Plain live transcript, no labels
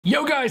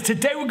Yo guys,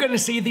 today we're going to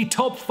see the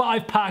top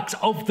 5 packs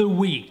of the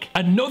week.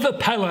 Another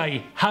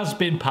Pele has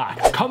been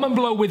packed. Comment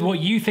below with what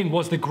you think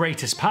was the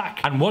greatest pack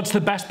and what's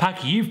the best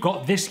pack you've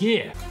got this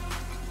year.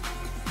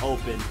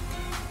 Open.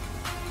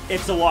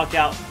 It's a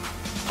walkout.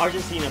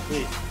 Argentina,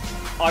 please.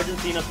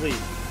 Argentina,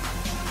 please.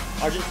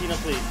 Argentina,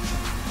 please.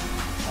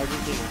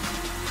 Argentina.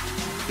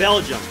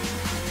 Belgium.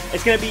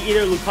 It's going to be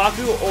either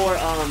Lukaku or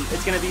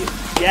it's going to be,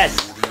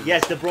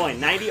 yes, De Bruyne.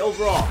 90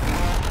 overall.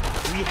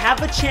 We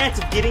have a chance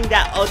of getting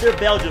that other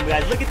Belgium,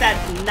 guys. Look at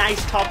that nice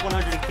top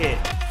 100 kid.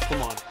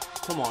 Come on.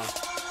 Come on.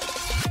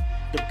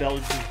 The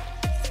Belgium.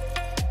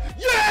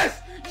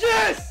 Yes!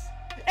 Yes!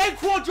 And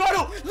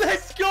Quadrado!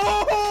 Let's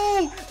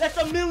go! That's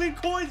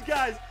 1,000,000 coins,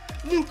 guys.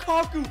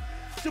 Lukaku.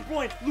 De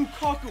Bruyne.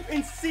 Lukaku.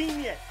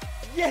 Insigne.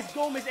 Yes,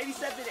 Gomez.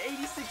 87,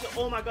 86.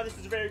 Oh my god, this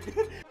is very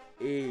good.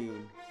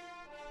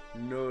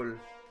 1-0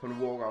 from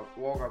Walker.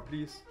 Walker,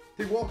 please.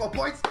 Hey, Walker,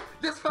 points!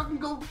 Let's fucking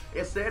go!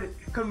 Jeg sagde det.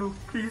 Kom nu,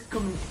 please.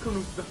 Kom nu.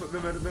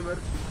 Hvem er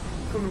det?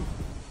 Kom nu.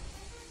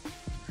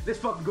 Let's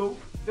fucking go.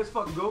 Let's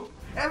fucking go.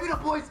 Er vi der,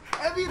 boys?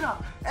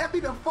 Er vi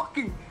der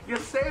fucking? Jeg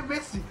sagde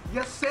Messi.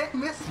 Jeg sagde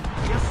det,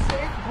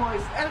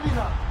 boys. Er vi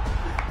der?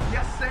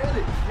 Jeg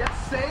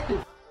sagde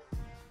det.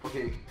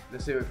 Okay, lad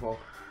os se, hvad vi får.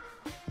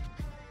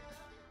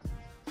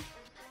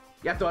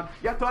 Jeg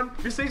er done.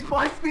 Vi ses,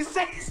 boys. Vi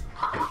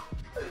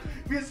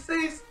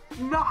ses.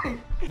 Nice.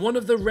 One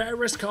of the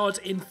rarest cards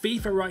in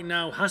FIFA right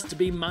now has to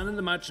be Man of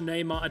the Match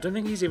Neymar. I don't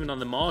think he's even on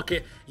the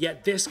market,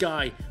 yet this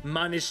guy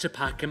managed to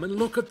pack him. And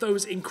look at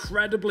those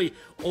incredibly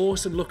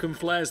awesome looking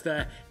flares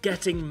there,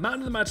 getting Man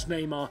of the Match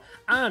Neymar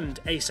and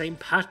a St.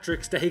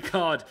 Patrick's Day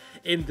card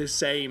in the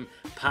same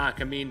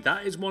pack. I mean,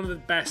 that is one of the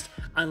best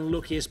and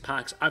luckiest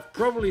packs I've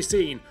probably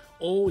seen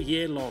all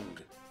year long.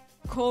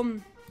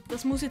 Komm,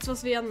 das muss jetzt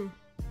was werden.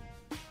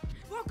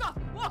 Walker,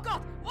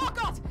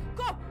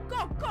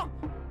 komm!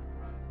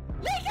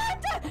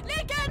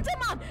 Legende,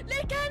 Mann!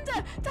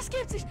 Legende! Das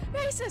gibt's nicht!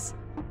 Wer ist es?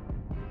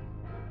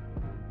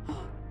 Oh,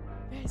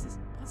 wer ist es?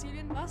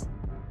 Brasilien? Was?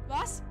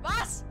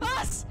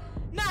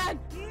 Nein!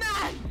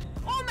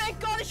 Oh mein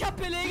Gott, ich hab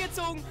PELE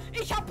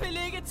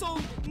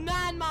gezogen!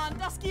 Nein, Mann,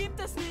 das gibt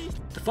es nicht!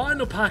 The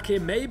final pack here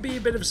may be a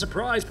bit of a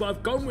surprise, but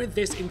I've gone with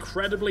this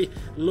incredibly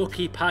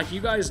lucky pack.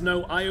 You guys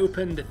know I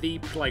opened the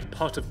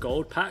pot of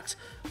gold packs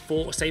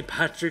for St.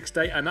 Patrick's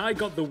Day, and I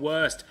got the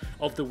worst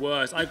of the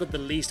worst. I got the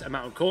least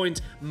amount of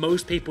coins.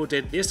 Most people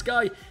did. This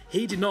guy,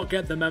 he did not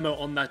get the memo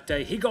on that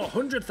day. He got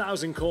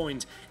 100,000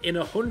 coins in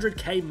a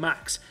 100k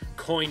max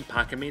coin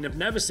pack. I mean, I've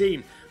never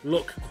seen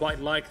look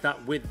quite like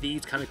that with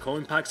these kind of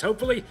coin packs.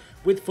 Hopefully,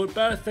 with Foot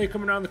Birthday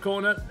coming around the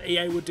corner,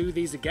 EA will do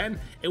these again.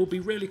 It will be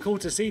really cool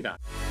to see that.